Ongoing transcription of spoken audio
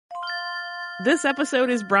This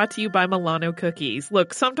episode is brought to you by Milano Cookies.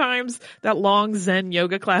 Look, sometimes that long Zen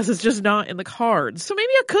yoga class is just not in the cards, so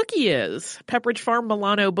maybe a cookie is. Pepperidge Farm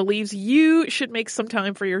Milano believes you should make some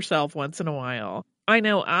time for yourself once in a while. I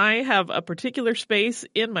know I have a particular space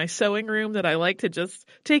in my sewing room that I like to just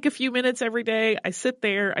take a few minutes every day. I sit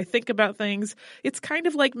there, I think about things. It's kind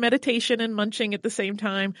of like meditation and munching at the same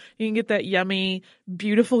time. You can get that yummy,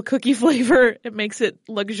 beautiful cookie flavor. It makes it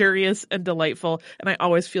luxurious and delightful, and I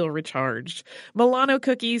always feel recharged. Milano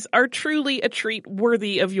cookies are truly a treat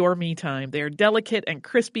worthy of your me time. They're delicate and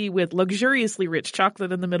crispy with luxuriously rich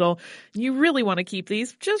chocolate in the middle. You really want to keep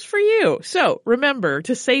these just for you. So remember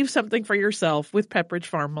to save something for yourself with Pepperidge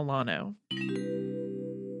Farm Milano.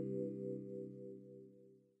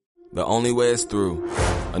 The Only Way is Through,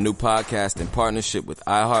 a new podcast in partnership with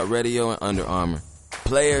iHeartRadio and Under Armour.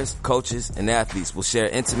 Players, coaches, and athletes will share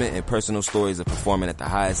intimate and personal stories of performing at the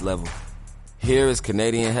highest level. Here is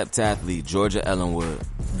Canadian heptathlete Georgia Ellenwood.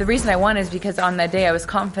 The reason I won is because on that day I was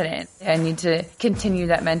confident. I need to continue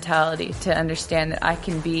that mentality to understand that I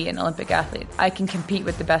can be an Olympic athlete. I can compete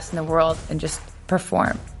with the best in the world and just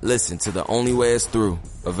perform. Listen to The Only Way is Through,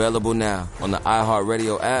 available now on the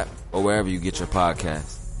iHeartRadio app or wherever you get your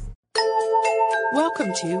podcasts.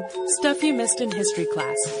 Welcome to Stuff You Missed in History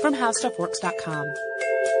Class from HowStuffWorks.com.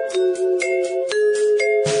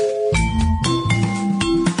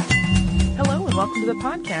 Hello and welcome to the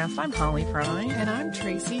podcast. I'm Holly Fry. And I'm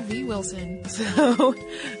Tracy V. Wilson. So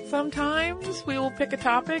sometimes we will pick a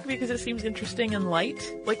topic because it seems interesting and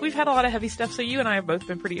light. Like we've had a lot of heavy stuff, so you and I have both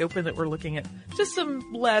been pretty open that we're looking at just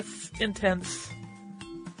some less intense,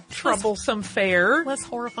 troublesome fare. Less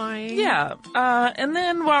horrifying. Yeah. And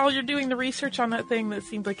then while you're doing the research on that thing that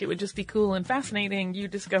seemed like it would just be cool and fascinating, you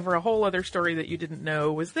discover a whole other story that you didn't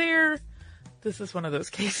know was there. This is one of those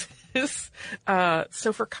cases.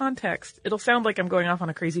 So for context, it'll sound like I'm going off on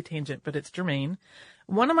a crazy tangent, but it's germane.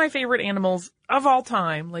 One of my favorite animals of all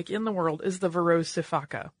time, like in the world, is the Verreaux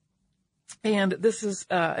sifaka. And this is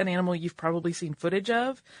an animal you've probably seen footage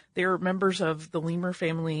of. They're members of the lemur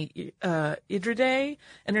family Idridae,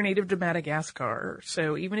 and they're native to Madagascar.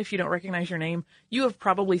 So even if you don't recognize your name, you have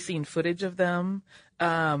probably seen footage of them.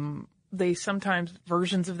 They sometimes,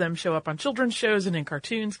 versions of them show up on children's shows and in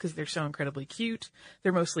cartoons because they're so incredibly cute.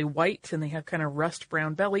 They're mostly white and they have kind of rust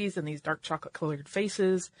brown bellies and these dark chocolate colored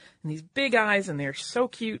faces and these big eyes, and they're so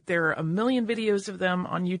cute. There are a million videos of them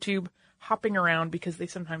on YouTube hopping around because they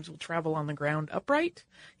sometimes will travel on the ground upright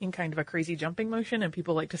in kind of a crazy jumping motion, and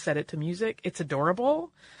people like to set it to music. It's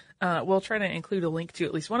adorable. We'll try to include a link to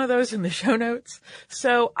at least one of those in the show notes.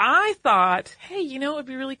 So I thought, hey, you know, it would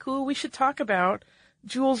be really cool. We should talk about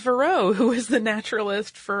Jules Verreaux, who is the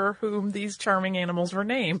naturalist for whom these charming animals were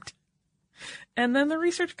named. And then the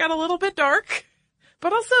research got a little bit dark,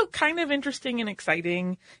 but also kind of interesting and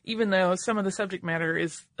exciting, even though some of the subject matter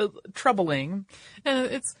is troubling. And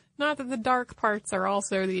it's not that the dark parts are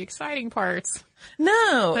also the exciting parts.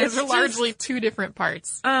 No, Those are largely two different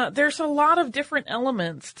parts. There's a lot of different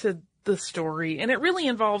elements to the story, and it really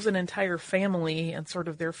involves an entire family and sort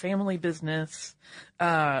of their family business.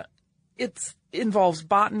 It involves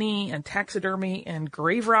botany and taxidermy and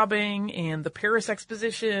grave robbing and the Paris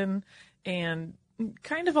Exposition and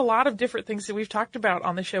kind of a lot of different things that we've talked about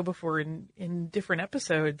on the show before in different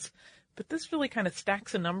episodes. But this really kind of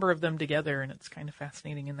stacks a number of them together, and it's kind of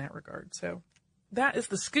fascinating in that regard. So that is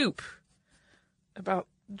the scoop about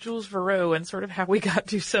Jules Verreaux and sort of how we got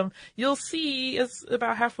to some. You'll see as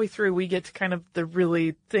about halfway through we get to kind of the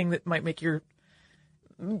really thing that might make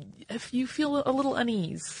if you feel a little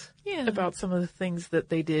unease about some of the things that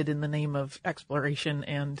they did in the name of exploration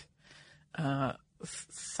and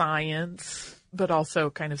science, but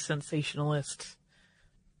also kind of sensationalist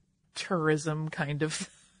tourism kind of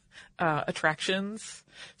attractions.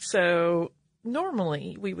 So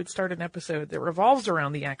normally we would start an episode that revolves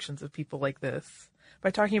around the actions of people like this by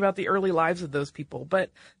talking about the early lives of those people. But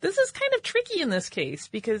this is kind of tricky in this case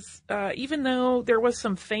because even though there was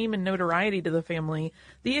some fame and notoriety to the family,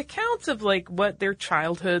 the accounts of like what their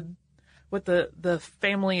childhood, what the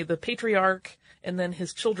family, the patriarch, and then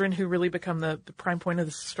his children who really become the prime point of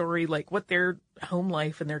the story, like what their home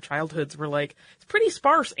life and their childhoods were like, it's pretty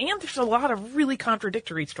sparse, and there's a lot of really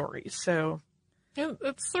contradictory stories. So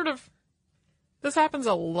it's sort of, this happens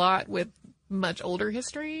a lot with much older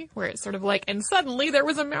history, where it's sort of like, and suddenly there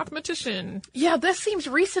was a mathematician. Yeah, this seems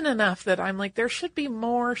recent enough that I'm like, there should be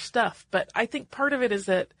more stuff. But I think part of it is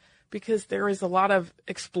that because there is a lot of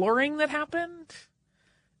exploring that happened,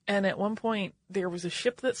 and at one point there was a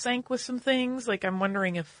ship that sank with some things. Like, I'm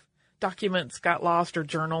wondering if documents got lost or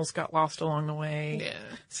journals got lost along the way.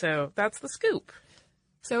 Yeah. So that's the scoop.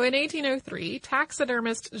 So in 1803,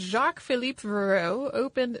 taxidermist Jacques-Philippe Verreaux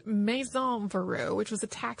opened Maison Verreaux, which was a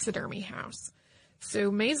taxidermy house.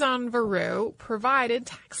 So Maison Verreaux provided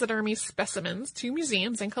taxidermy specimens to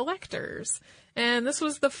museums and collectors. And this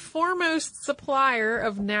was the foremost supplier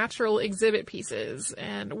of natural exhibit pieces,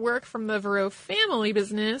 and work from the Verreaux family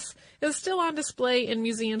business is still on display in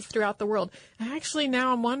museums throughout the world. Actually,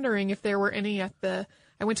 now I'm wondering if there were any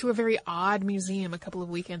I went to a very odd museum a couple of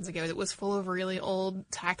weekends ago that was full of really old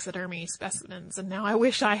taxidermy specimens, and now I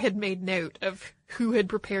wish I had made note of who had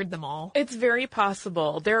prepared them all. It's very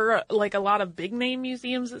possible. There are like a lot of big name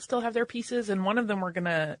museums that still have their pieces, and one of them we're going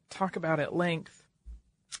to talk about at length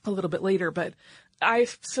a little bit later, but I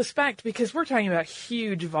suspect, because we're talking about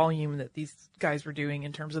huge volume that these guys were doing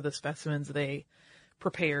in terms of the specimens they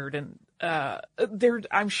prepared, and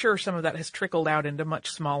I'm sure some of that has trickled out into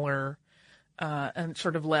much smaller and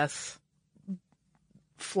sort of less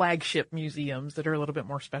flagship museums that are a little bit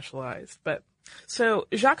more specialized. But so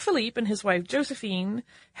Jacques-Philippe and his wife Josephine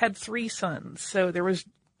had 3 sons. So there was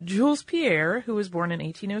Jules Pierre, who was born in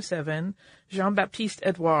 1807, Jean-Baptiste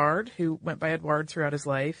Edouard, who went by Edouard throughout his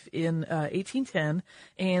life, in 1810,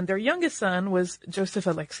 and their youngest son was Joseph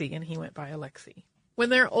Alexis, and he went by Alexis. When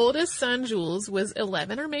their oldest son, Jules, was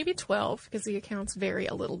 11 or maybe 12, because the accounts vary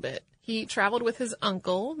a little bit, he traveled with his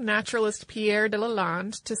uncle, naturalist Pierre de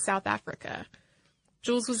Lalande, to South Africa.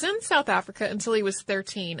 Jules was in South Africa until he was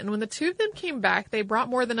 13, and when the two of them came back, they brought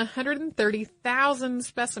more than 130,000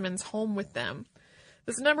 specimens home with them.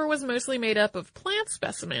 This number was mostly made up of plant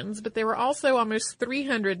specimens, but there were also almost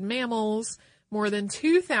 300 mammals, more than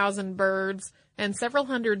 2,000 birds, and several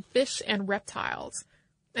hundred fish and reptiles.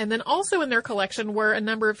 And then also in their collection were a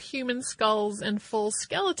number of human skulls and full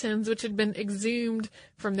skeletons, which had been exhumed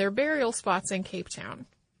from their burial spots in Cape Town.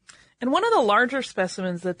 And one of the larger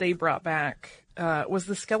specimens that they brought back was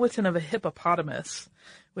the skeleton of a hippopotamus,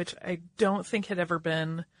 which I don't think had ever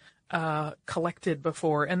been collected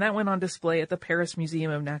before. And that went on display at the Paris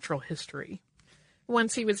Museum of Natural History.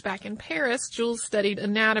 Once he was back in Paris, Jules studied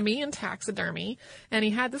anatomy and taxidermy, and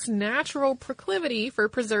he had this natural proclivity for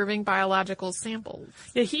preserving biological samples.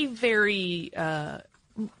 Yeah, he very,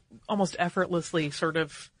 almost effortlessly sort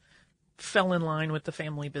of fell in line with the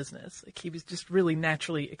family business. Like, he was just really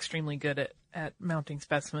naturally extremely good at mounting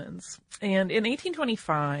specimens. And in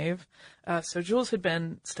 1825, so Jules had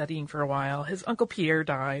been studying for a while. His uncle Pierre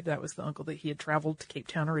died. That was the uncle that he had traveled to Cape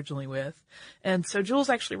Town originally with. And so Jules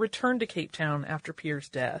actually returned to Cape Town after Pierre's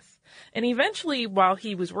death. And eventually, while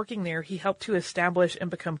he was working there, he helped to establish and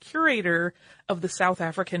become curator of the South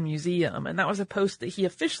African Museum. And that was a post that he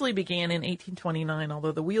officially began in 1829,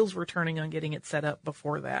 although the wheels were turning on getting it set up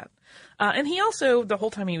before that. And he also, the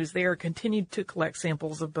whole time he was there, continued to collect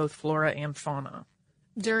samples of both flora and fauna.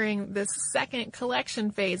 During this second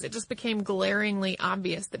collection phase, it just became glaringly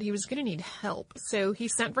obvious that he was going to need help. So he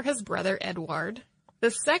sent for his brother, Edouard. The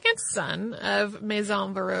second son of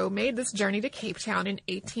Maison Verreaux made this journey to Cape Town in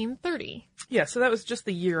 1830. Yeah, so that was just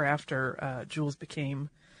the year after Jules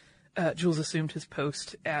assumed his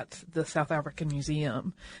post at the South African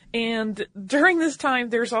Museum. And during this time,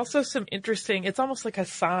 there's also some interesting, it's almost like a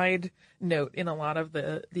side note in a lot of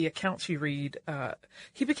the accounts you read.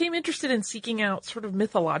 He became interested in seeking out sort of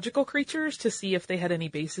mythological creatures to see if they had any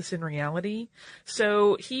basis in reality.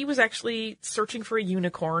 So he was actually searching for a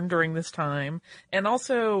unicorn during this time, and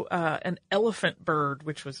also an elephant bird,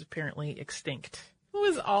 which was apparently extinct. It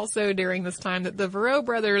was also during this time that the Verreaux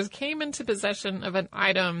brothers came into possession of an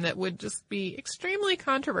item that would just be extremely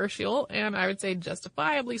controversial, and I would say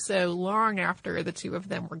justifiably so, long after the two of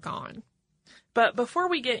them were gone. But before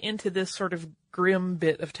we get into this sort of grim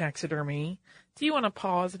bit of taxidermy, do you want to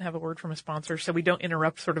pause and have a word from a sponsor so we don't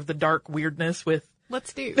interrupt sort of the dark weirdness with...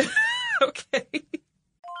 Let's do. Okay.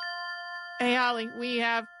 Hey, Holly, we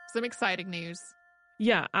have some exciting news.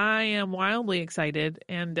 Yeah, I am wildly excited,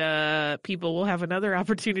 and people will have another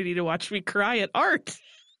opportunity to watch me cry at art.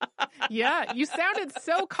 Yeah, you sounded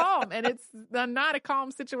so calm, and it's not a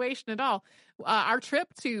calm situation at all. Our trip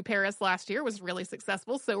to Paris last year was really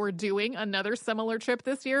successful, so we're doing another similar trip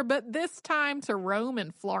this year, but this time to Rome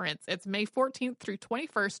and Florence. It's May 14th through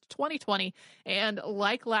 21st, 2020, and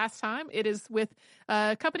like last time, it is with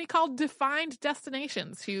a company called Defined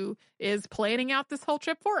Destinations, who is planning out this whole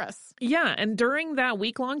trip for us. Yeah, and during that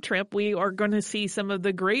week-long trip, we are going to see some of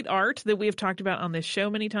the great art that we have talked about on this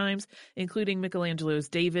show many times, including Michelangelo's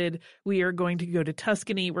David. We are going to go to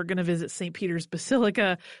Tuscany. We're going to visit St. Peter's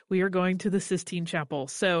Basilica. We are going to the Sistine Chapel.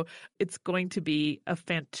 So it's going to be a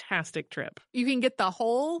fantastic trip. You can get the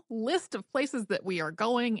whole list of places that we are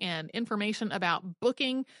going and information about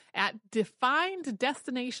booking at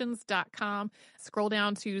defineddestinations.com. Scroll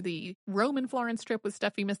down to the Rome and Florence trip with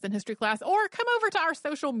Stuff You Missed in History Class, or come over to our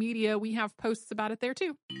social media. We have posts about it there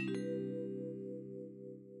too.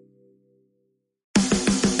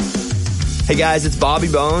 Hey guys, it's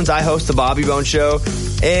Bobby Bones. I host the Bobby Bones Show,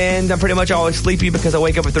 and I'm pretty much always sleepy because I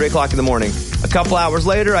wake up at 3 o'clock in the morning. A couple hours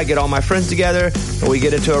later, I get all my friends together, and we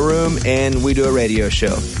get into a room, and we do a radio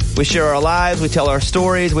show. We share our lives, we tell our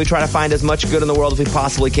stories, we try to find as much good in the world as we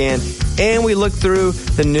possibly can, and we look through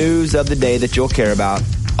the news of the day that you'll care about.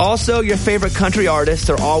 Also, your favorite country artists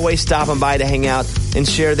are always stopping by to hang out and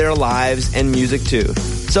share their lives and music too.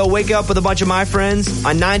 So wake up with a bunch of my friends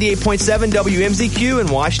on 98.7 WMZQ in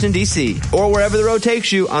Washington, D.C., or wherever the road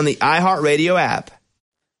takes you on the iHeartRadio app.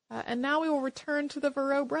 And now we will return to the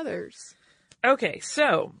Verreaux Brothers. Okay,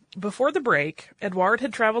 so before the break, Edouard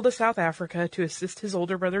had traveled to South Africa to assist his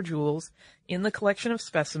older brother Jules in the collection of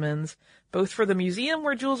specimens, both for the museum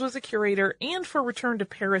where Jules was a curator and for return to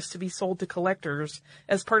Paris to be sold to collectors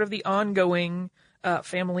as part of the ongoing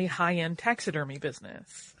family high-end taxidermy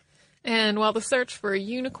business. And while the search for a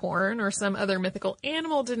unicorn or some other mythical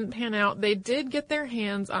animal didn't pan out, they did get their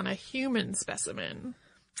hands on a human specimen.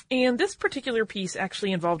 And this particular piece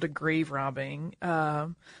actually involved a grave robbing.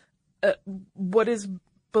 What is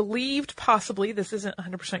believed, possibly, this isn't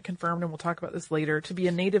 100% confirmed, and we'll talk about this later, to be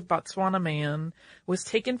a native Botswana man was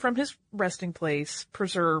taken from his resting place,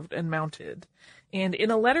 preserved, and mounted. And in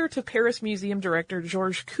a letter to Paris Museum director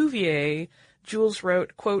Georges Cuvier, Jules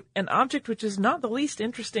wrote, quote, "An object which is not the least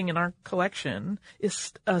interesting in our collection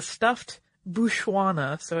is a stuffed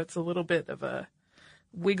Botswana," so it's a little bit of a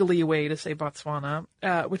wiggly way to say Botswana,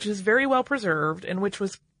 which is very well preserved and which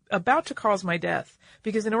was about to cause my death,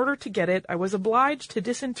 because in order to get it, I was obliged to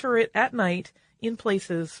disinter it at night in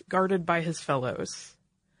places guarded by his fellows.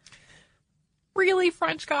 Really,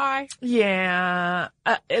 French guy? Yeah,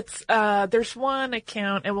 there's one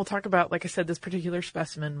account, and we'll talk about, like I said, this particular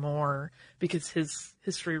specimen more, because his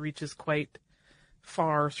history reaches quite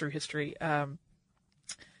far through history.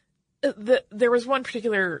 There was one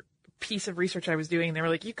particular piece of research I was doing, and they were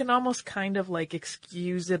like, you can almost kind of like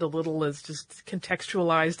excuse it a little as just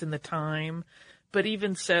contextualized in the time, but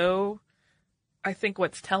even so, I think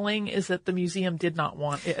what's telling is that the museum did not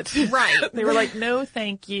want it. Right. They were like, no,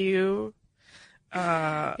 thank you.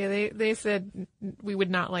 Yeah, they said, we would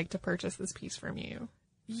not like to purchase this piece from you.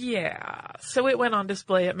 Yeah. So it went on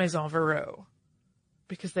display at Maison Verreaux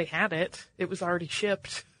because they had it. It was already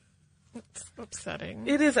shipped. It's upsetting.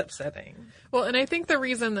 It is upsetting. Well, and I think the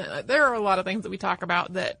reason that there are a lot of things that we talk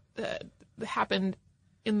about that happened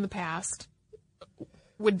in the past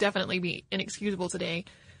would definitely be inexcusable today.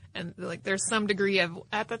 And like, there's some degree of,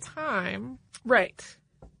 at the time, right,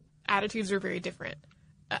 attitudes are very different.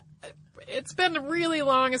 It's been really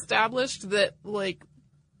long established that, like,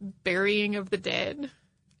 burying of the dead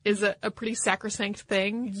is a pretty sacrosanct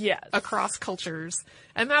thing. Yes. Across cultures.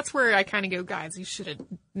 And that's where I kind of go, guys, you should have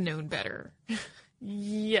known better.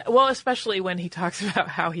 Yeah. Well, especially when he talks about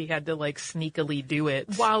how he had to, like, sneakily do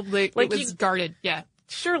it. While it was guarded. Yeah.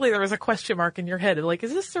 Surely there was a question mark in your head. Like,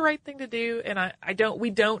 is this the right thing to do? And we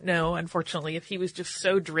don't know, unfortunately, if he was just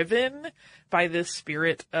so driven by this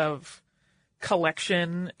spirit of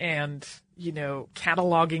collection and, you know,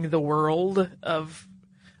 cataloging the world of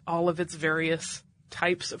all of its various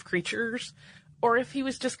types of creatures, or if he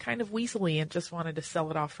was just kind of weaselly and just wanted to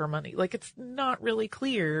sell it off for money. Like, it's not really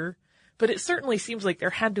clear, but it certainly seems like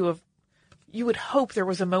there had to have, you would hope there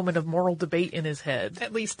was a moment of moral debate in his head.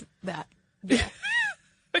 At least that. Yeah.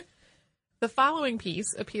 The following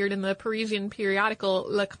piece appeared in the Parisian periodical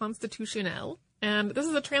Le Constitutionnel, and this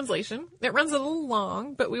is a translation. It runs a little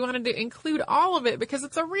long, but we wanted to include all of it because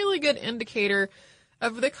it's a really good indicator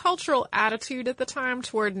of the cultural attitude at the time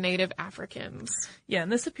toward native Africans. Yeah,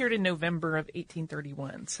 and this appeared in November of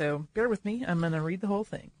 1831, so bear with me. I'm going to read the whole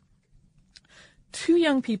thing. Two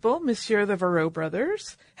young people, Monsieur the Verreaux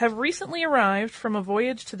Brothers, have recently arrived from a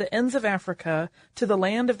voyage to the ends of Africa to the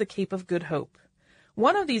land of the Cape of Good Hope.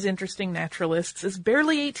 One of these interesting naturalists is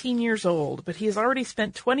barely 18 years old, but he has already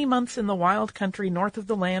spent 20 months in the wild country north of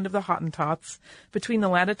the land of the Hottentots, between the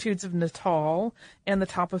latitudes of Natal and the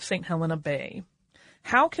top of St. Helena Bay.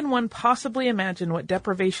 How can one possibly imagine what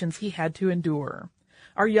deprivations he had to endure?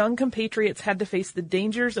 Our young compatriots had to face the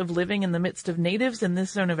dangers of living in the midst of natives in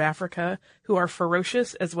this zone of Africa who are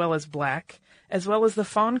ferocious as well as black, as well as the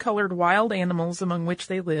fawn-colored wild animals among which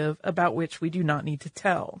they live, about which we do not need to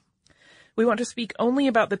tell. We want to speak only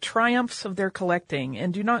about the triumphs of their collecting,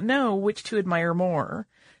 and do not know which to admire more,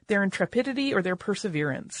 their intrepidity, or their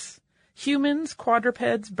perseverance. Humans,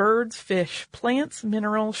 quadrupeds, birds, fish, plants,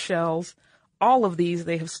 minerals, shells, all of these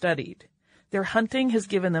they have studied. Their hunting has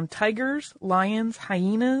given them tigers, lions,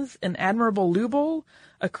 hyenas, an admirable lubol,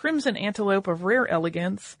 a crimson antelope of rare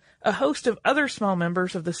elegance, a host of other small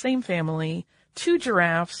members of the same family, 2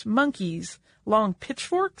 giraffes, monkeys, long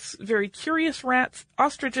pitchforks, very curious rats,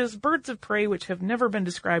 ostriches, birds of prey which have never been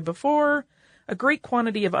described before, a great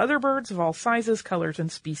quantity of other birds of all sizes, colors,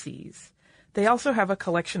 and species. They also have a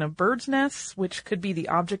collection of birds' nests, which could be the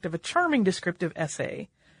object of a charming descriptive essay.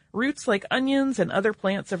 Roots like onions and other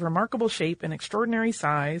plants of remarkable shape and extraordinary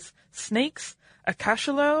size, snakes, a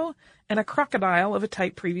cachalot, and a crocodile of a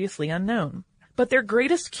type previously unknown. But their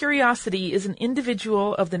greatest curiosity is an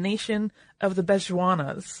individual of the nation of the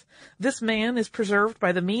Bechuanas. This man is preserved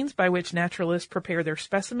by the means by which naturalists prepare their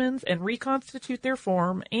specimens and reconstitute their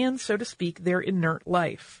form and, so to speak, their inert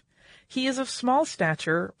life. He is of small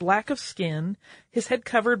stature, black of skin, his head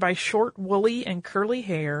covered by short, woolly, and curly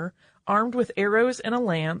hair, armed with arrows and a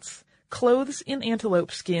lance, clothes in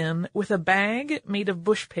antelope skin, with a bag made of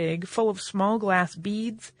bush pig full of small glass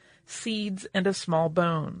beads, seeds, and of small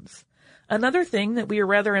bones. Another thing that we are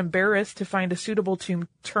rather embarrassed to find a suitable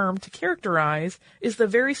term to characterize is the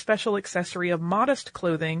very special accessory of modest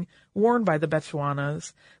clothing worn by the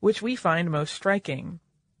Bechuanas, which we find most striking.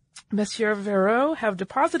 Monsieur Verreaux have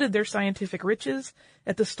deposited their scientific riches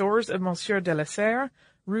at the stores of Monsieur de la Serre,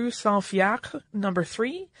 Rue Saint-Fiacre, No.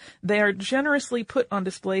 3. They are generously put on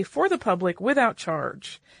display for the public without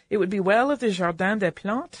charge. It would be well if the Jardin des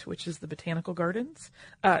Plantes, which is the botanical gardens,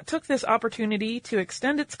 took this opportunity to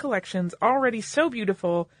extend its collections, already so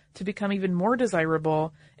beautiful, to become even more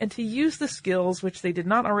desirable, and to use the skills which they did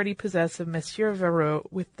not already possess of Monsieur Verreaux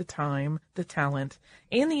with the time, the talent,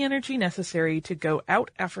 and the energy necessary to go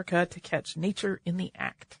out Africa to catch nature in the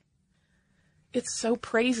act. It's so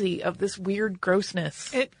praisey of this weird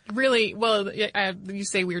grossness. It really, well, you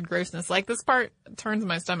say weird grossness. Like, this part turns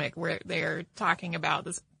my stomach where they're talking about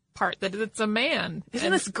this part that it's a man.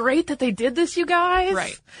 Isn't this great that they did this, you guys?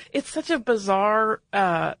 Right. It's such a bizarre,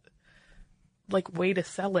 way to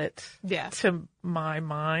sell it. Yeah. To my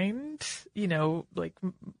mind. You know,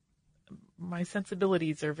 my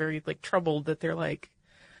sensibilities are very, troubled that they're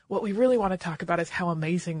what we really want to talk about is how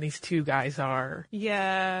amazing these 2 guys are.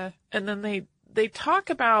 Yeah. And then they talk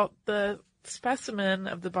about the specimen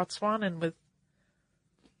of the Botswanan with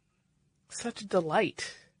such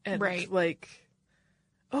delight. And right.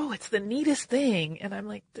 Oh, it's the neatest thing. And I'm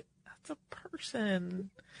like, that's a person.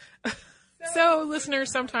 So, listeners,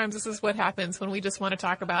 sometimes this is what happens when we just want to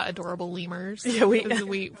talk about adorable lemurs. Yeah,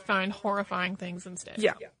 we find horrifying things instead.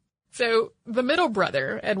 Yeah. So, the middle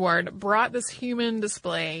brother, Edward, brought this human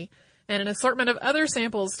display and an assortment of other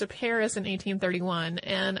samples to Paris in 1831,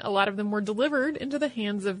 and a lot of them were delivered into the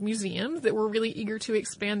hands of museums that were really eager to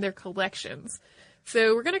expand their collections.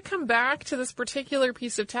 So we're going to come back to this particular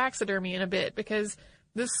piece of taxidermy in a bit, because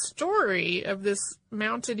the story of this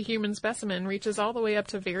mounted human specimen reaches all the way up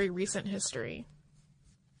to very recent history.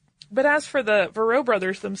 But as for the Verreaux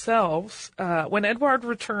brothers themselves, when Edward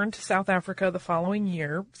returned to South Africa the following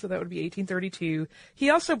year, so that would be 1832, he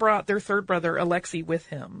also brought their third brother, Alexei, with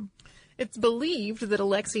him. It's believed that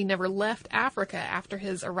Alexei never left Africa after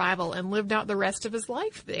his arrival and lived out the rest of his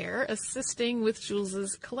life there, assisting with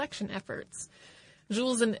Jules's collection efforts.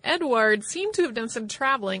 Jules and Edward seem to have done some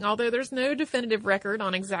traveling, although there's no definitive record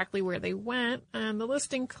on exactly where they went, and the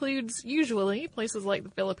list includes, usually, places like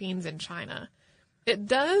the Philippines and China. It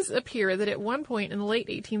does appear that at one point in the late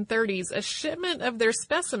 1830s, a shipment of their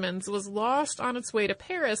specimens was lost on its way to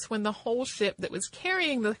Paris when the whole ship that was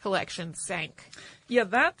carrying the collection sank. Yeah,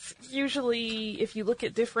 that's usually, if you look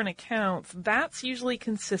at different accounts, that's usually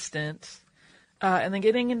consistent. And then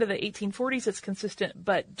getting into the 1840s, it's consistent.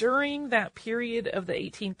 But during that period of the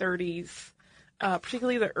 1830s,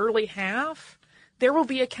 particularly the early half, there will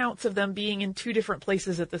be accounts of them being in 2 different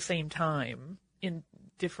places at the same time in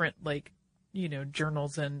different,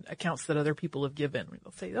 journals and accounts that other people have given.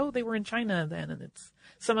 They'll say, oh, they were in China then. And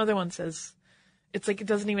some other one says, it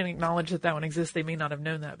doesn't even acknowledge that one exists. They may not have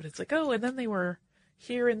known that, but it's oh, and then they were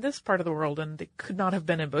here in this part of the world, and they could not have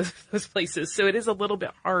been in both of those places. So it is a little bit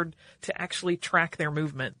hard to actually track their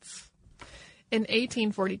movements. In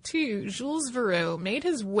 1842, Jules Verreaux made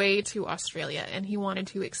his way to Australia, and he wanted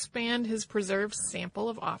to expand his preserved sample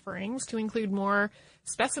of offerings to include more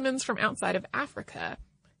specimens from outside of Africa.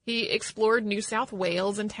 He explored New South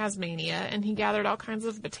Wales and Tasmania, and he gathered all kinds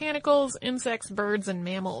of botanicals, insects, birds, and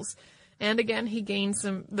mammals. And again, he gained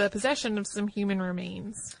the possession of some human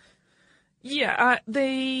remains. Yeah,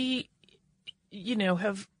 they,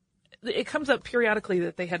 it comes up periodically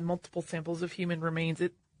that they had multiple samples of human remains.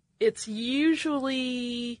 it's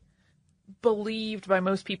usually believed by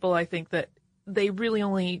most people, I think, that they really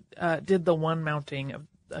only did the one mounting of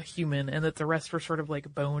a human, and that the rest were sort of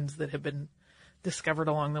like bones that have been discovered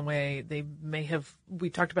along the way. They may have, we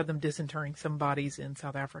talked about them disinterring some bodies in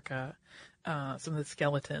South Africa, some of the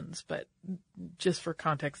skeletons, but just for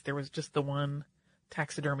context, there was just the one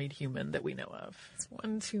taxidermied human that we know of. It's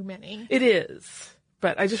one too many. It is.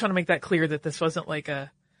 But I just want to make that clear that this wasn't like they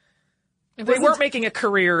weren't making a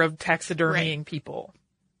career of taxidermying people.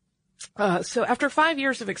 So after 5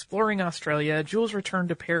 years of exploring Australia, Jules returned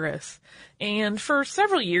to Paris. And for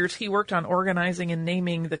several years, he worked on organizing and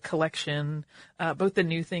naming the collection, both the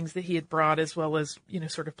new things that he had brought as well as,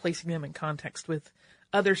 sort of placing them in context with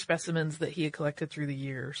other specimens that he had collected through the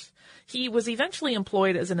years. He was eventually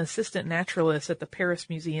employed as an assistant naturalist at the Paris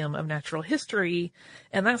Museum of Natural History,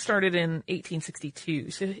 and that started in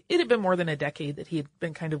 1862. So it had been more than a decade that he had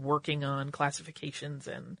been kind of working on classifications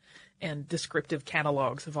and descriptive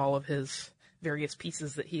catalogs of all of his various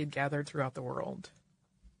pieces that he had gathered throughout the world.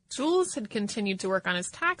 Jules had continued to work on his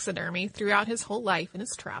taxidermy throughout his whole life and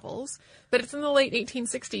his travels, but it's in the late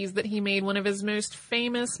 1860s that he made one of his most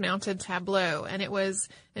famous mounted tableaux, and it was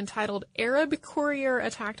entitled Arab Courier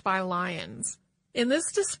Attacked by Lions. In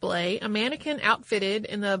this display, a mannequin outfitted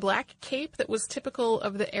in the black cape that was typical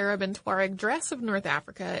of the Arab and Tuareg dress of North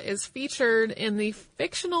Africa is featured in the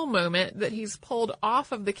fictional moment that he's pulled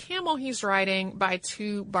off of the camel he's riding by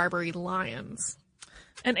two Barbary lions.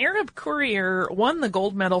 An Arab courier won the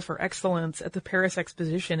gold medal for excellence at the Paris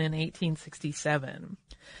Exposition in 1867.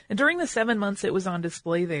 And during the 7 months it was on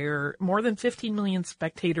display there, more than 15 million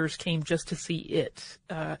spectators came just to see it.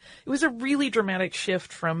 It was a really dramatic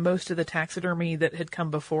shift from most of the taxidermy that had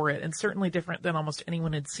come before it, and certainly different than almost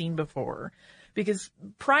anyone had seen before. Because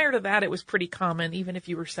prior to that, it was pretty common, even if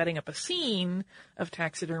you were setting up a scene of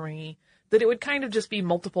taxidermy, that it would kind of just be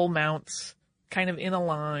multiple mounts kind of in a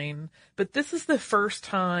line, but this is the first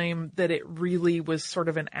time that it really was sort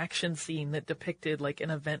of an action scene that depicted like an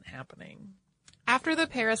event happening. After the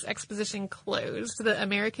Paris Exposition closed, the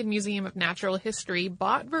American Museum of Natural History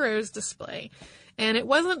bought Verreaux's display, and it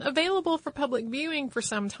wasn't available for public viewing for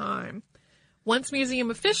some time. Once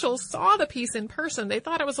museum officials saw the piece in person, they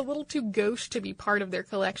thought it was a little too gauche to be part of their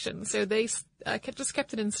collection, so they just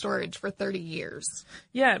kept it in storage for 30 years.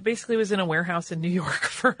 Yeah, it basically was in a warehouse in New York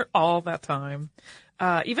for all that time.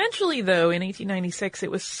 Eventually, though, in 1896,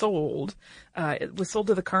 it was sold. It was sold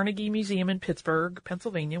to the Carnegie Museum in Pittsburgh,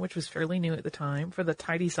 Pennsylvania, which was fairly new at the time, for the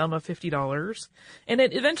tidy sum of $50. And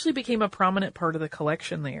it eventually became a prominent part of the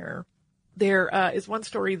collection there. There is one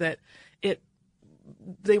story that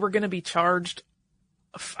they were going to be charged,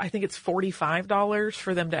 I think it's $45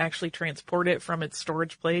 for them to actually transport it from its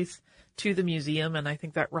storage place to the museum. And I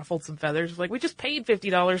think that ruffled some feathers. Like, we just paid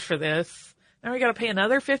 $50 for this. Now we got to pay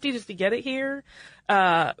another $50 just to get it here.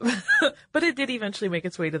 But it did eventually make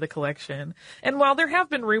its way to the collection. And while there have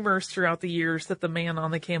been rumors throughout the years that the man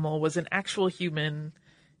on the camel was an actual human,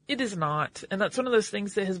 it is not. And that's one of those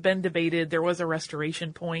things that has been debated. There was a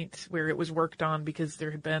restoration point where it was worked on because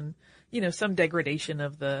there had been, some degradation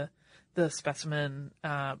of the specimen.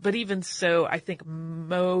 But even so, I think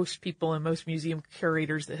most people and most museum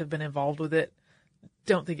curators that have been involved with it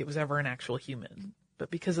don't think it was ever an actual human.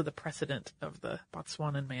 But because of the precedent of the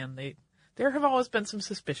Botswanan man, there have always been some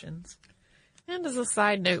suspicions. And as a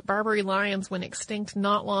side note, Barbary lions went extinct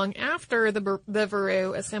not long after the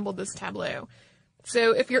Verreaux assembled this tableau.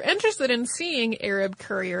 So if you're interested in seeing Arab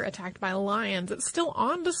courier attacked by lions, it's still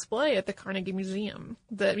on display at the Carnegie Museum.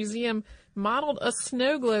 The museum modeled a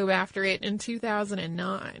snow globe after it in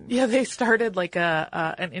 2009. Yeah, they started like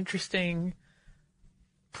an interesting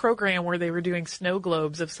program where they were doing snow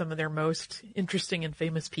globes of some of their most interesting and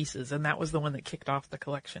famous pieces, and that was the one that kicked off the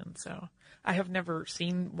collection. So I have never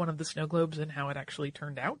seen one of the snow globes and how it actually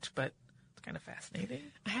turned out, but kind of fascinating.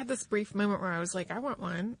 I had this brief moment where I was like, I want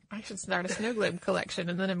one. I should start a snow globe collection.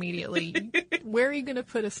 And then immediately, where are you going to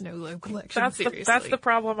put a snow globe collection? Seriously. That's the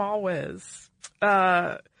problem always.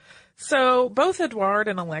 So both Edouard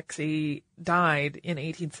and Alexis died in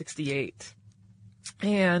 1868.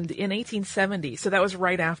 And in 1870, so that was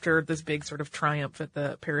right after this big sort of triumph at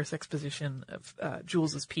the Paris Exposition of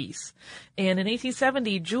Jules's piece. And in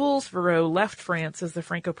 1870, Jules Verreaux left France as the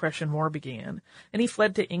Franco-Prussian War began, and he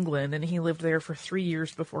fled to England, and he lived there for 3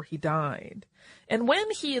 years before he died. And when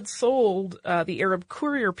he had sold the Arab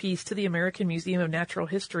courier piece to the American Museum of Natural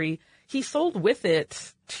History, he sold with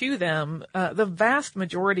it to them the vast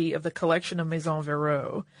majority of the collection of Maison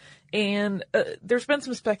Verreaux. And there's been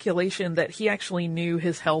some speculation that he actually knew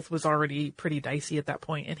his health was already pretty dicey at that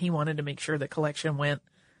point, and he wanted to make sure the collection went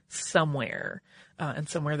somewhere, and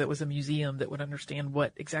somewhere that was a museum that would understand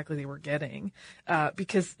what exactly they were getting,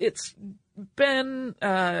 because it's been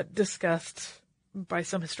discussed by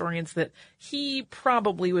some historians that he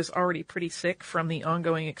probably was already pretty sick from the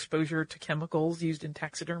ongoing exposure to chemicals used in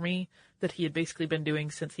taxidermy that he had basically been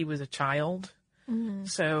doing since he was a child. Mm-hmm.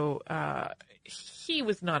 So he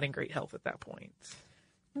was not in great health at that point.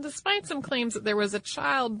 Despite some claims that there was a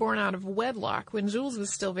child born out of wedlock when Jules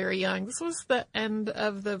was still very young, this was the end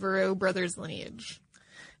of the Verreaux Brothers lineage.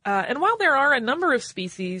 And while there are a number of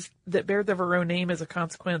species that bear the Verreaux name as a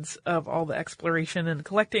consequence of all the exploration and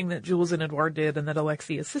collecting that Jules and Edouard did and that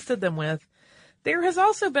Alexis assisted them with, there has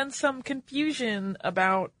also been some confusion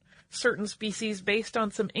about certain species based on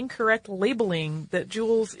some incorrect labeling that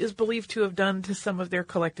Jules is believed to have done to some of their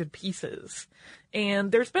collected pieces.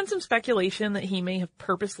 And there's been some speculation that he may have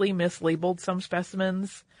purposely mislabeled some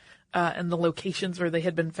specimens and the locations where they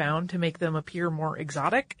had been found to make them appear more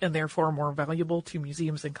exotic and therefore more valuable to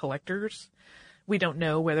museums and collectors. We don't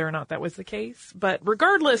know whether or not that was the case, but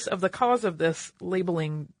regardless of the cause of this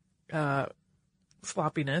labeling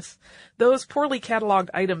sloppiness, those poorly cataloged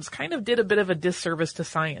items kind of did a bit of a disservice to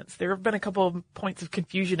science. There have been a couple of points of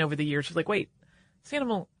confusion over the years. It's like, wait, this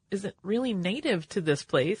animal isn't really native to this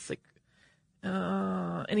place.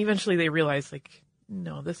 And eventually they realized,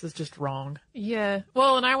 no, this is just wrong. Yeah.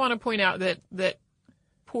 Well, and I want to point out that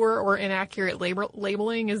poor or inaccurate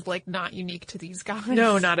labeling is not unique to these guys.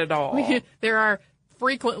 No, not at all. There are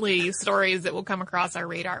frequently stories that will come across our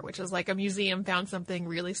radar, which is a museum found something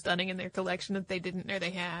really stunning in their collection that they didn't know they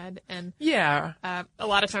had. And yeah, a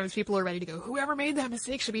lot of times people are ready to go, whoever made that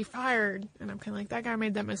mistake should be fired. And I'm kind of that guy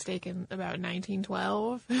made that mistake in about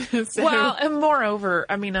 1912. So. Well, and moreover,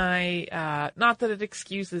 I mean, not that it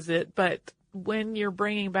excuses it, but when you're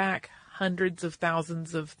bringing back hundreds of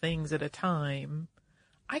thousands of things at a time,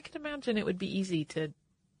 I can imagine it would be easy to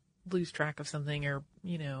lose track of something, or,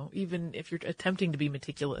 even if you're attempting to be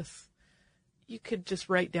meticulous, you could just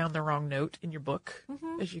write down the wrong note in your book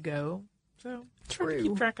as you go. So true to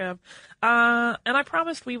keep track of. And I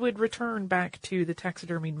promised we would return back to the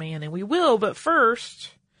taxidermied man, and we will, but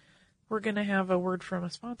first we're going to have a word from a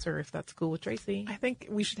sponsor, if that's cool with Tracy. I think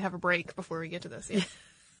we should have a break before we get to this. Yeah.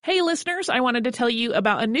 Hey, listeners, I wanted to tell you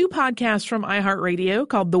about a new podcast from iHeartRadio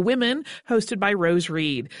called The Women, hosted by Rose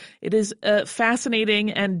Reed. It is a fascinating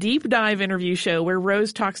and deep dive interview show where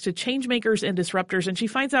Rose talks to changemakers and disruptors, and she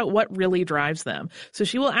finds out what really drives them. So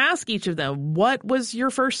she will ask each of them, what was your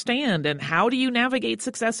first stand, and how do you navigate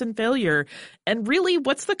success and failure? And really,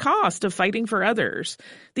 what's the cost of fighting for others?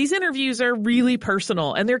 These interviews are really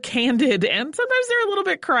personal, and they're candid, and sometimes they're a little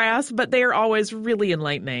bit crass, but they are always really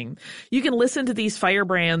enlightening. You can listen to these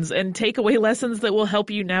firebrands and take away lessons that will help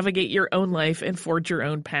you navigate your own life and forge your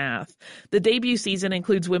own path. The debut season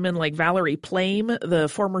includes women like Valerie Plame, the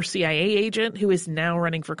former CIA agent who is now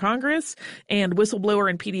running for Congress, and whistleblower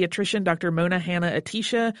and pediatrician Dr. Mona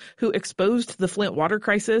Hanna-Attisha, who exposed the Flint water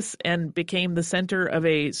crisis and became the center of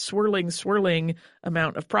a swirling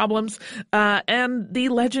amount of problems, and the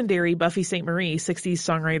legendary Buffy Sainte-Marie, 60s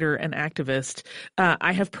songwriter and activist.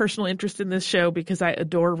 I have personal interest in this show because I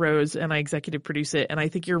adore Rose and I executive produce it, and I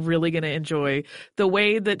think you're really going to enjoy the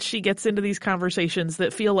way that she gets into these conversations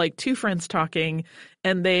that feel like two friends talking,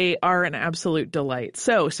 and they are an absolute delight.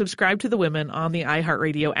 So subscribe to The Women on the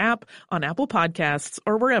iHeartRadio app, on Apple Podcasts,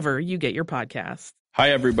 or wherever you get your podcasts.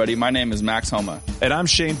 Hi, everybody. My name is Max Homa. And I'm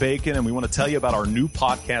Shane Bacon, and we want to tell you about our new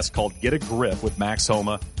podcast called Get a Grip with Max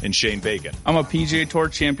Homa and Shane Bacon. I'm a PGA Tour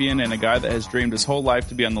champion and a guy that has dreamed his whole life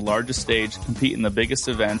to be on the largest stage, compete in the biggest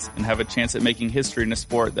events, and have a chance at making history in a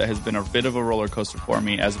sport that has been a bit of a roller coaster for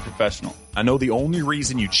me as a professional. I know the only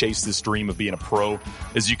reason you chase this dream of being a pro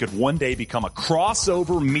is you could one day become a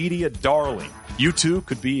crossover media darling. You too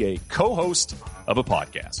could be a co-host of a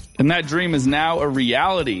podcast. And that dream is now a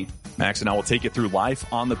reality. Max and I will take you through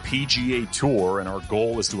life on the PGA Tour, and our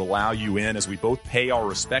goal is to allow you in as we both pay our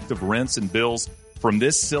respective rents and bills from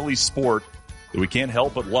this silly sport that we can't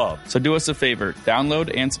help but love. So do us a favor,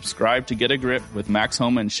 download and subscribe to Get a Grip with Max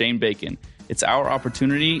Homa and Shane Bacon. It's our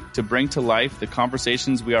opportunity to bring to life the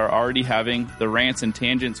conversations we are already having, the rants and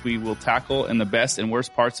tangents we will tackle, and the best and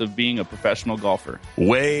worst parts of being a professional golfer.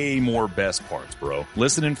 Way more best parts, bro.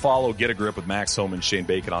 Listen and follow Get a Grip with Max Homa and Shane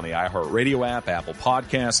Bacon on the iHeartRadio app, Apple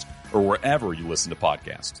Podcast, or wherever you listen to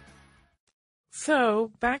podcasts.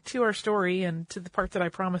 So, back to our story and to the part that I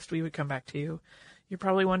promised we would come back to. You're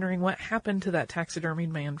probably wondering what happened to that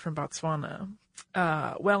taxidermied man from Botswana.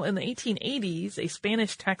 Well, in the 1880s, a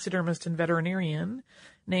Spanish taxidermist and veterinarian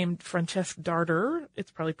named Francesc Darder,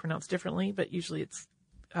 it's probably pronounced differently, but usually it's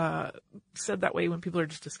said that way when people are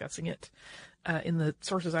just discussing it in the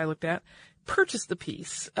sources I looked at, purchased the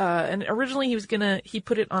piece. And originally he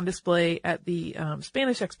put it on display at the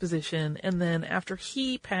Spanish Exposition, and then after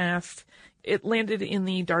he passed, it landed in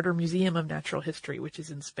the Darder Museum of Natural History, which is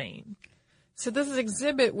in Spain. So this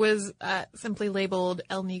exhibit was simply labeled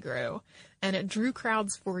El Negro, and it drew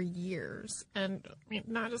crowds for years. And I mean,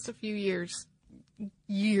 not just a few years,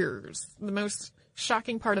 years. The most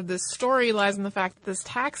shocking part of this story lies in the fact that this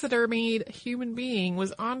taxidermied human being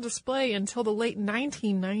was on display until the late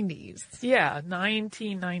 1990s. Yeah,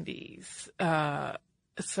 1990s.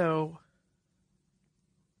 So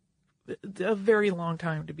a very long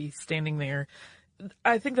time to be standing there.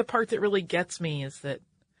 I think the part that really gets me is that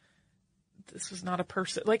this was not a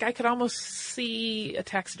person. Like, I could almost see a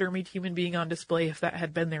taxidermied human being on display if that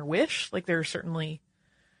had been their wish. Like, there are certainly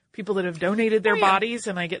people that have donated their bodies,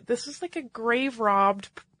 and I get, this is like a grave robbed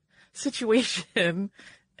situation.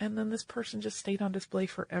 And then this person just stayed on display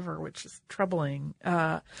forever, which is troubling.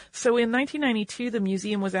 So in 1992, the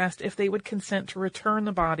museum was asked if they would consent to return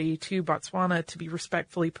the body to Botswana to be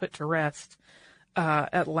respectfully put to rest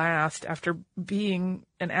at last, after being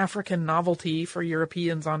an African novelty for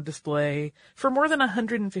Europeans on display for more than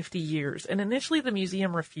 150 years. And initially the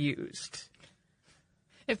museum refused.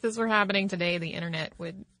 If this were happening today, the internet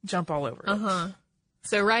would jump all over it.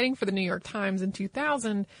 So writing for the New York Times in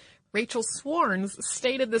 2000, Rachel Swarns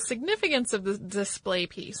stated the significance of the display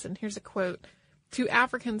piece. And here's a quote. To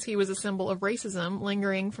Africans, he was a symbol of racism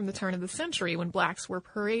lingering from the turn of the century when blacks were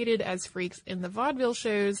paraded as freaks in the vaudeville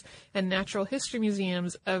shows and natural history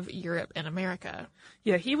museums of Europe and America.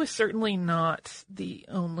 Yeah, he was certainly not the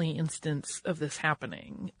only instance of this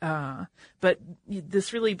happening. But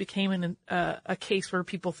this really became a case where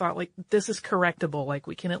people thought, like, this is correctable. Like,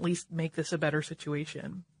 we can at least make this a better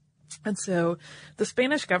situation. And so the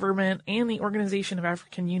Spanish government and the Organization of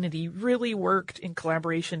African Unity really worked in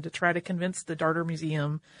collaboration to try to convince the Darder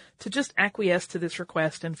Museum to just acquiesce to this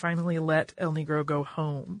request and finally let El Negro go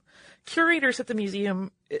home. Curators at the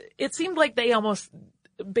museum, it seemed like they almost,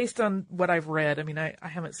 based on what I've read, I mean, I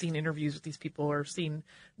haven't seen interviews with these people or seen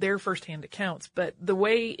their firsthand accounts, but the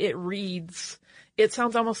way it reads, it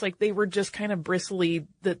sounds almost like they were just kind of bristly,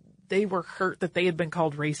 that they were hurt that they had been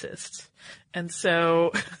called racist. And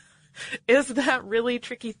so is that really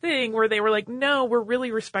tricky thing where they were like, no, we're really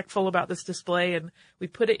respectful about this display and we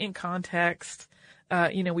put it in context.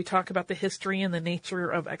 We talk about the history and the nature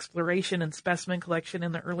of exploration and specimen collection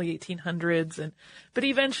in the early 1800s. But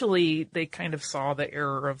eventually they kind of saw the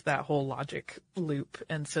error of that whole logic loop.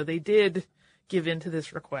 And so they did give in to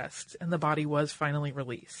this request, and the body was finally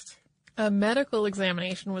released. A medical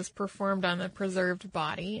examination was performed on the preserved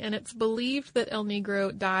body, and it's believed that El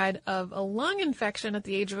Negro died of a lung infection at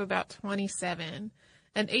the age of about 27.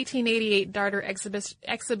 An 1888 Darder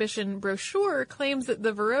exhibition brochure claims that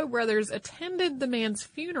the Verreaux brothers attended the man's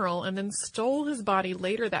funeral and then stole his body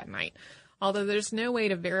later that night, although there's no way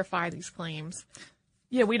to verify these claims.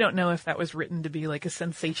 Yeah, we don't know if that was written to be like a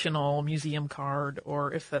sensational museum card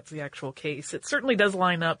or if that's the actual case. It certainly does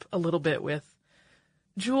line up a little bit with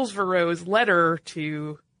Jules Verreaux's letter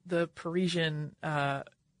to the Parisian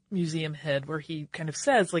museum head, where he kind of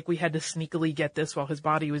says, like, we had to sneakily get this while his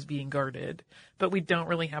body was being guarded, but we don't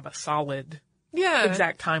really have a solid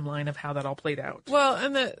exact timeline of how that all played out. Well,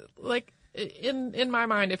 and in my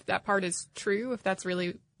mind, if that part is true, if that's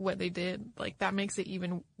really what they did, like, that makes it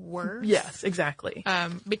even worse. Yes, exactly.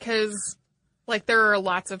 Because, like, there are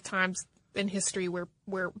lots of times in history where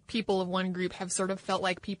people of one group have sort of felt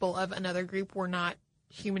like people of another group were not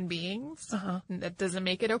human beings. And that doesn't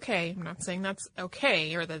make it okay. I'm not saying that's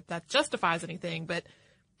okay or that justifies anything, but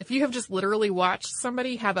if you have just literally watched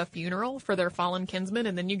somebody have a funeral for their fallen kinsman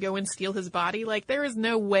and then you go and steal his body, like, there is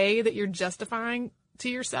no way that you're justifying to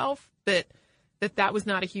yourself that was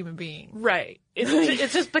not a human being. Right. It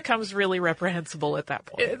just becomes really reprehensible at that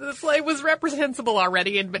point. It was reprehensible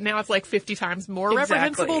already, but now it's like 50 times more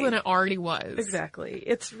reprehensible than it already was. Exactly.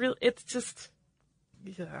 It's just,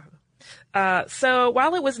 yeah. So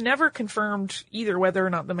while it was never confirmed either whether or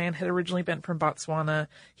not the man had originally been from Botswana,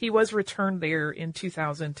 he was returned there in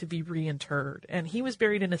 2000 to be reinterred, and he was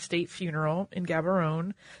buried in a state funeral in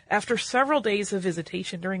Gaborone after several days of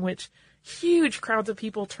visitation, during which huge crowds of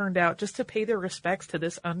people turned out just to pay their respects to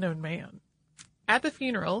this unknown man. At the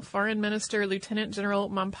funeral, Foreign Minister Lieutenant General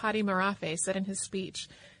Mampati Marafe said in his speech,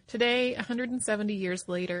 "Today, 170 years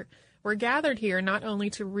later, we're gathered here not only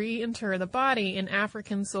to reinter the body in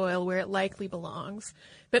African soil where it likely belongs,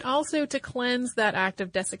 but also to cleanse that act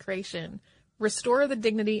of desecration, restore the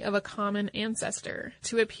dignity of a common ancestor,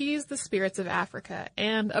 to appease the spirits of Africa,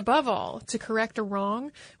 and, above all, to correct a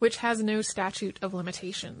wrong which has no statute of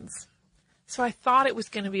limitations." So I thought it was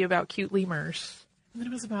going to be about cute lemurs. And then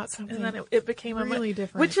it was about something. And then it became really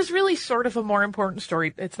different. Which is really sort of a more important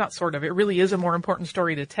story. It's not sort of. It really is a more important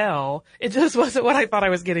story to tell. It just wasn't what I thought I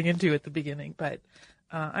was getting into at the beginning. But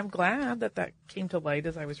I'm glad that came to light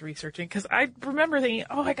as I was researching. Because I remember thinking,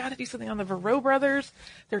 I got to do something on the Verreaux Brothers.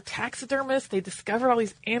 They're taxidermists. They discovered all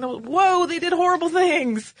these animals. Whoa, they did horrible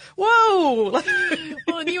things. Whoa.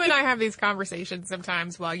 Well, and you and I have these conversations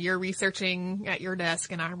sometimes while you're researching at your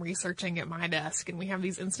desk and I'm researching at my desk. And we have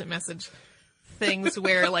these instant message things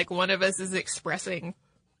where like one of us is expressing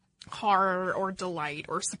horror or delight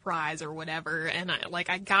or surprise or whatever. And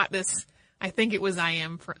I got this, I think it was I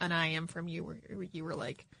am from you where you were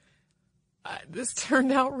like, this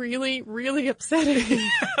turned out really, really upsetting.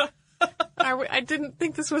 I didn't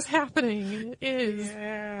think this was happening. It is.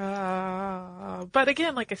 Yeah. But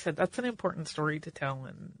again, like I said, that's an important story to tell.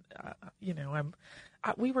 And,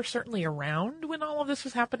 we were certainly around when all of this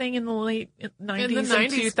was happening in the late 90s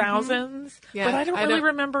and 2000s. Mm-hmm. Yeah, but I don't really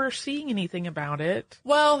remember seeing anything about it.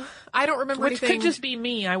 Well, I don't remember Which anything. could just be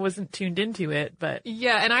me. I wasn't tuned into it, but.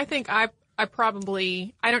 Yeah, and I think I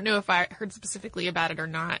probably, I don't know if I heard specifically about it or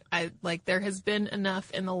not. There has been enough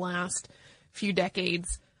in the last few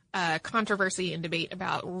decades, controversy and debate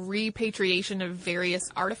about repatriation of various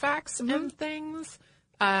artifacts and things,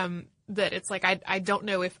 that it's like, I don't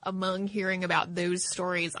know if among hearing about those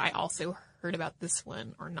stories, I also heard about this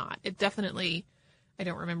one or not. It definitely, I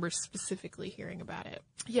don't remember specifically hearing about it.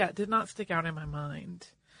 Yeah, it did not stick out in my mind.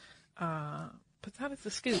 But that is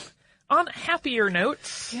the scoop. On happier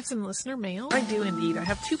notes. You have some listener mail? I do indeed. I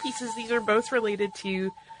have two pieces. These are both related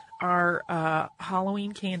to our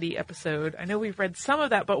Halloween candy episode. I know we've read some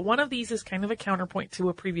of that, but one of these is kind of a counterpoint to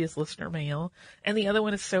a previous listener mail, and the other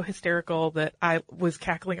one is so hysterical that I was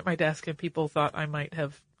cackling at my desk and people thought I might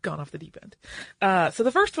have gone off the deep end. So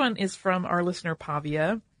the first one is from our listener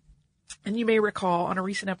Pavia, and you may recall on a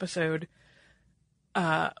recent episode,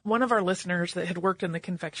 one of our listeners that had worked in the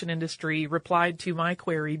confection industry replied to my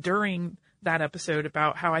query during that episode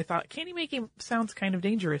about how I thought candy making sounds kind of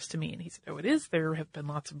dangerous to me. And he said, it is. There have been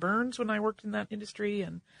lots of burns when I worked in that industry.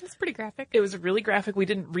 And it's pretty graphic. It was really graphic. We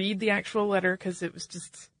didn't read the actual letter because it was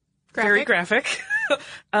just very graphic.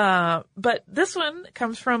 But this one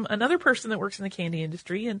comes from another person that works in the candy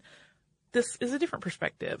industry. And this is a different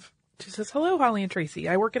perspective. She says, hello, Holly and Tracy.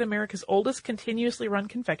 I work at America's oldest continuously run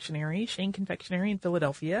confectionery, Shane Confectionery in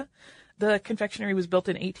Philadelphia. The confectionery was built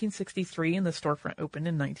in 1863 and the storefront opened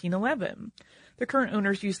in 1911. The current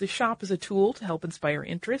owners use the shop as a tool to help inspire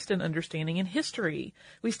interest and understanding in history.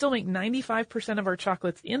 We still make 95% of our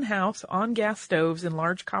chocolates in-house on gas stoves in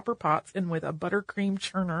large copper pots and with a buttercream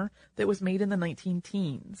churner that was made in the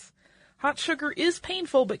 19-teens. Hot sugar is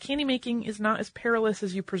painful, but candy making is not as perilous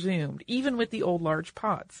as you presumed, even with the old large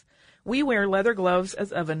pots. We wear leather gloves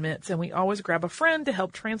as oven mitts, and we always grab a friend to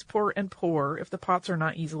help transport and pour if the pots are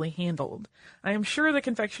not easily handled. I am sure the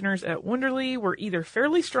confectioners at Wonderly were either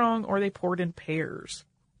fairly strong or they poured in pairs.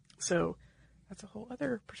 So that's a whole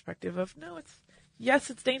other perspective of, yes,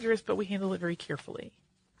 it's dangerous, but we handle it very carefully.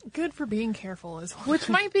 Good for being careful as well. Which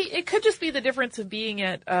might be, it could just be the difference of being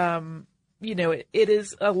at, it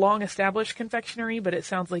is a long-established confectionery, but it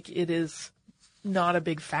sounds like it is not a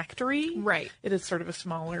big factory. Right. It is sort of a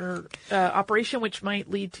smaller operation, which might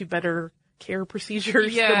lead to better care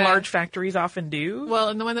procedures than large factories often do. Well,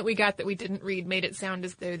 and the one that we got that we didn't read made it sound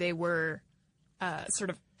as though they were sort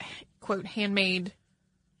of, quote, handmade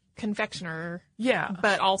confectioner. Yeah.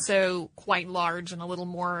 But also quite large and a little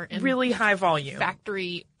more really high volume.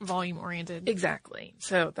 Factory volume oriented. Exactly.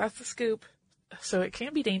 So that's the scoop. So it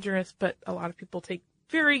can be dangerous, but a lot of people take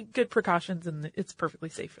very good precautions and it's perfectly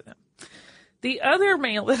safe for them. The other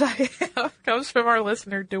mail that I have comes from our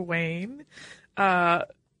listener, Dwayne.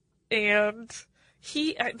 And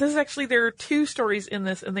this is actually, there are two stories in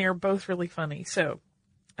this and they are both really funny. So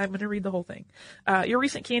I'm going to read the whole thing. Your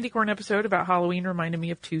recent candy corn episode about Halloween reminded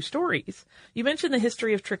me of two stories. You mentioned the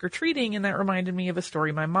history of trick-or-treating, and that reminded me of a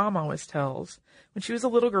story my mom always tells. When she was a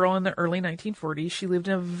little girl in the early 1940s, she lived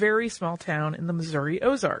in a very small town in the Missouri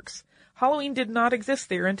Ozarks. Halloween did not exist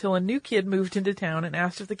there until a new kid moved into town and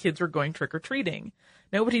asked if the kids were going trick-or-treating.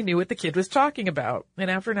 Nobody knew what the kid was talking about.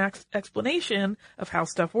 And after an explanation of how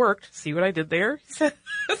stuff worked, see what I did there? He says,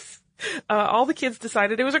 all the kids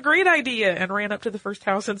decided it was a great idea and ran up to the first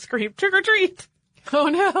house and screamed, trick or treat! Oh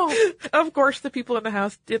no! Of course, the people in the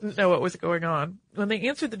house didn't know what was going on. When they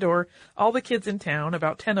answered the door, all the kids in town,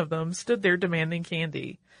 about 10 of them, stood there demanding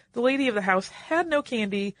candy. The lady of the house had no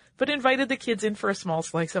candy, but invited the kids in for a small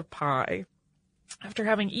slice of pie. After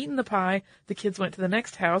having eaten the pie, the kids went to the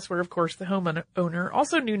next house, where, of course, the homeowner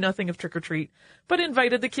also knew nothing of trick-or-treat, but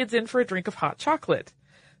invited the kids in for a drink of hot chocolate.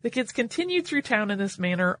 The kids continued through town in this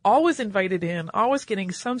manner, always invited in, always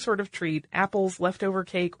getting some sort of treat, apples, leftover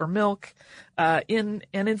cake, or milk, in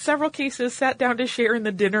several cases sat down to share in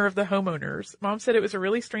the dinner of the homeowners. Mom said it was a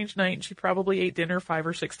really strange night and she probably ate dinner 5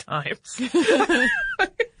 or 6 times.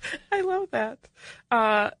 I love that.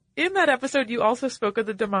 In that episode, you also spoke of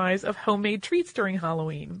the demise of homemade treats during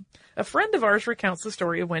Halloween. A friend of ours recounts the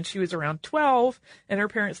story of when she was around 12 and her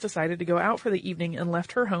parents decided to go out for the evening and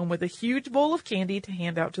left her home with a huge bowl of candy to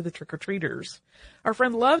hand out to the trick-or-treaters. Our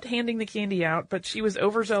friend loved handing the candy out, but she was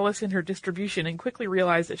overzealous in her distribution and quickly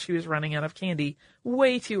realized that she was running out of candy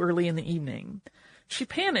way too early in the evening. She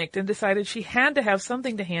panicked and decided she had to have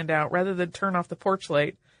something to hand out rather than turn off the porch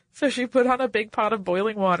light. So she put on a big pot of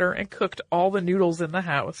boiling water and cooked all the noodles in the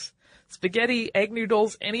house. Spaghetti, egg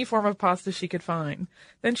noodles, any form of pasta she could find.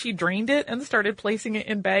 Then she drained it and started placing it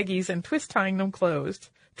in baggies and twist-tying them closed.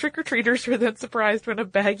 Trick-or-treaters were then surprised when a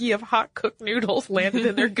baggie of hot-cooked noodles landed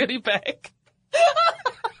in their goodie bag.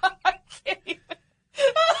 I can't even.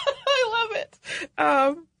 I love it.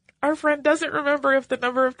 Our friend doesn't remember if the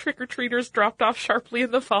number of trick-or-treaters dropped off sharply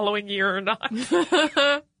in the following year or not.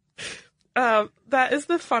 That is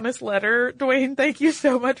the funnest letter. Dwayne, thank you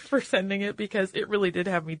so much for sending it because it really did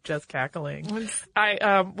have me just cackling.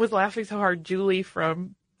 I was laughing so hard. Julie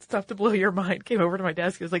from Stuff to Blow Your Mind came over to my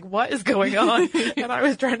desk and was like, what is going on? And I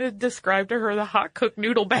was trying to describe to her the hot cooked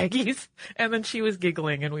noodle baggies. And then she was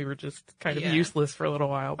giggling and we were just kind of useless for a little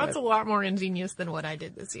while. That's a lot more ingenious than what I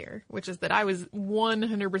did this year, which is that I was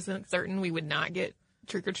 100% certain we would not get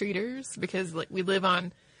trick-or-treaters because like we live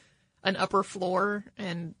on an upper floor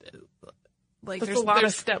and like there's a lot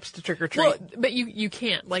of steps to trick or treat. Well, but you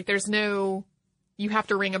can't. Like there's no, you have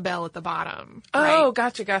to ring a bell at the bottom. Oh, right?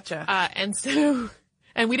 gotcha. And so,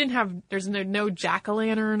 and we didn't have, there's no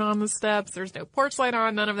jack-o'-lantern on the steps. There's no porch light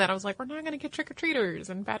on, none of that. I was like, we're not going to get trick-or-treaters.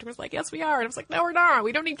 And Patrick was like, yes, we are. And I was like, no, we're not.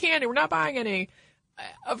 We don't need candy. We're not buying any.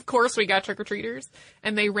 Of course we got trick-or-treaters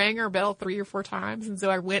and they rang our bell 3 or 4 times. And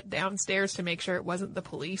so I went downstairs to make sure it wasn't the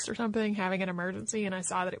police or something having an emergency. And I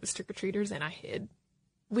saw that it was trick-or-treaters and I hid.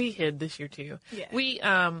 We hid this year too. Yeah. We,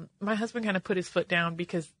 my husband kind of put his foot down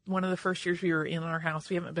because one of the first years we were in our house,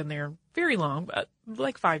 we haven't been there very long, but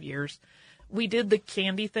like 5 years. We did the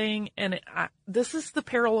candy thing and this is the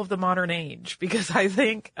peril of the modern age because I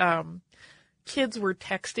think, kids were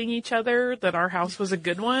texting each other that our house was a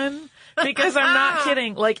good one because I'm not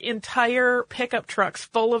kidding. Like entire pickup trucks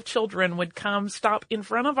full of children would come stop in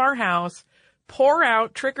front of our house, pour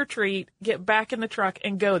out, trick or treat, get back in the truck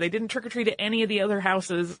and go. They didn't trick or treat at any of the other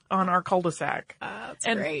houses on our cul-de-sac. That's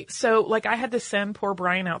and great. So like I had to send poor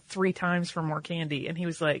Brian out 3 times for more candy and he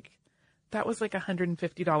was like, that was like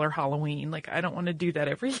 $150 Halloween. Like I don't want to do that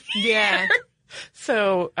every year. Yeah.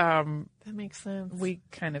 So, that makes sense. We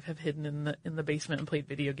kind of have hidden in the basement and played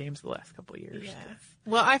video games the last couple of years. Yeah.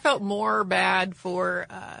 Well, I felt more bad for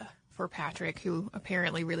Patrick, who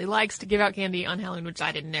apparently really likes to give out candy on Halloween, which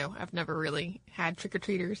I didn't know. I've never really had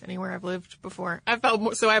trick-or-treaters anywhere I've lived before. I felt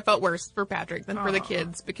worse for Patrick than for the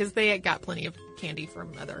kids because they had got plenty of candy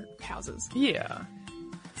from other houses. Yeah.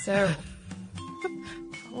 So,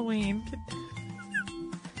 Halloween.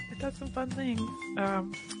 It does some fun things.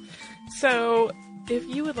 So, if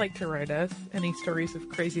you would like to write us any stories of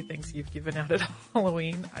crazy things you've given out at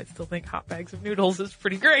Halloween, I still think hot bags of noodles is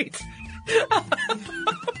pretty great.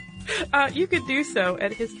 You could do so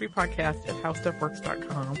at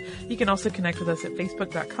historypodcast@howstuffworks.com. You can also connect with us at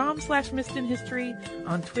facebook.com/missedinhistory,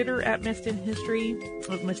 on Twitter at missedinhistory,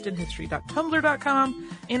 at missedinhistory.tumblr.com,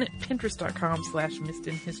 and at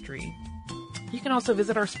pinterest.com/missedinhistory. You can also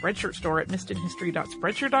visit our Spreadshirt store at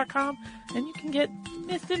missedinhistory.spreadshirt.com, and you can get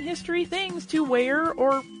Missed in History things to wear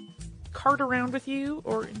or cart around with you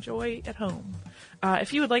or enjoy at home.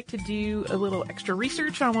 If you would like to do a little extra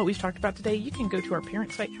research on what we've talked about today, you can go to our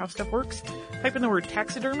parent site, How Stuff Works, type in the word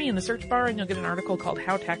taxidermy in the search bar, and you'll get an article called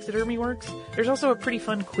How Taxidermy Works. There's also a pretty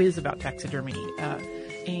fun quiz about taxidermy,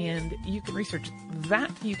 and you can research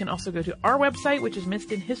that. You can also go to our website, which is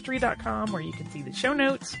missedinhistory.com, where you can see the show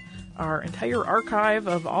notes, our entire archive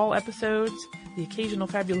of all episodes, the occasional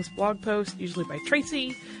fabulous blog post, usually by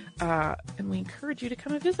Tracy, and we encourage you to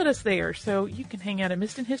come and visit us there. So you can hang out at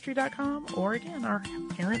missedinhistory.com or, again, our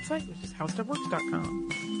parent site, which is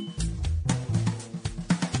howstuffworks.com.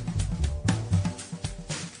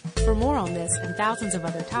 For more on this and thousands of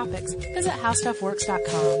other topics, visit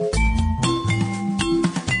howstuffworks.com.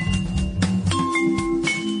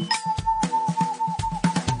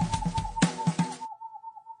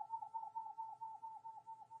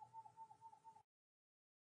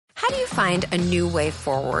 find a new way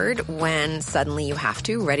forward when suddenly you have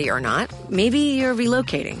to, ready or not. Maybe you're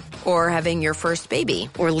relocating. Or having your first baby.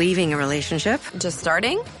 Or leaving a relationship. Just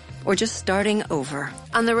starting. Or just starting over.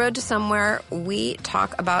 On the road to somewhere, we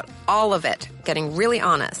talk about all of it, getting really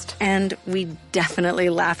honest. And we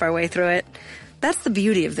definitely laugh our way through it. That's the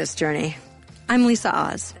beauty of this journey. I'm Lisa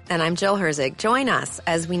Oz. And I'm Jill Herzig. Join us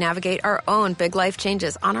as we navigate our own big life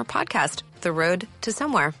changes on our podcast, The Road to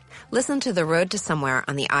Somewhere. Listen to The Road to Somewhere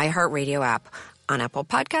on the iHeartRadio app, on Apple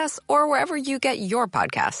Podcasts, or wherever you get your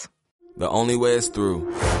podcasts. The Only Way is Through,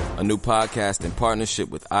 a new podcast in partnership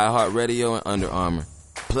with iHeartRadio and Under Armour.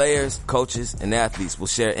 Players, coaches, and athletes will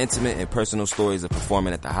share intimate and personal stories of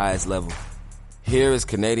performing at the highest level. Here is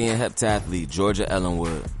Canadian heptathlete Georgia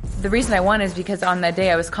Ellenwood. The reason I won is because on that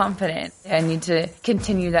day I was confident. I need to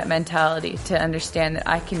continue that mentality to understand that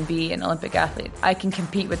I can be an Olympic athlete. I can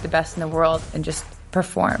compete with the best in the world and just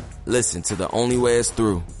perform. Listen to The Only Way is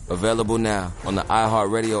Through, available now on the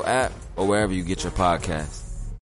iHeartRadio app or wherever you get your podcasts.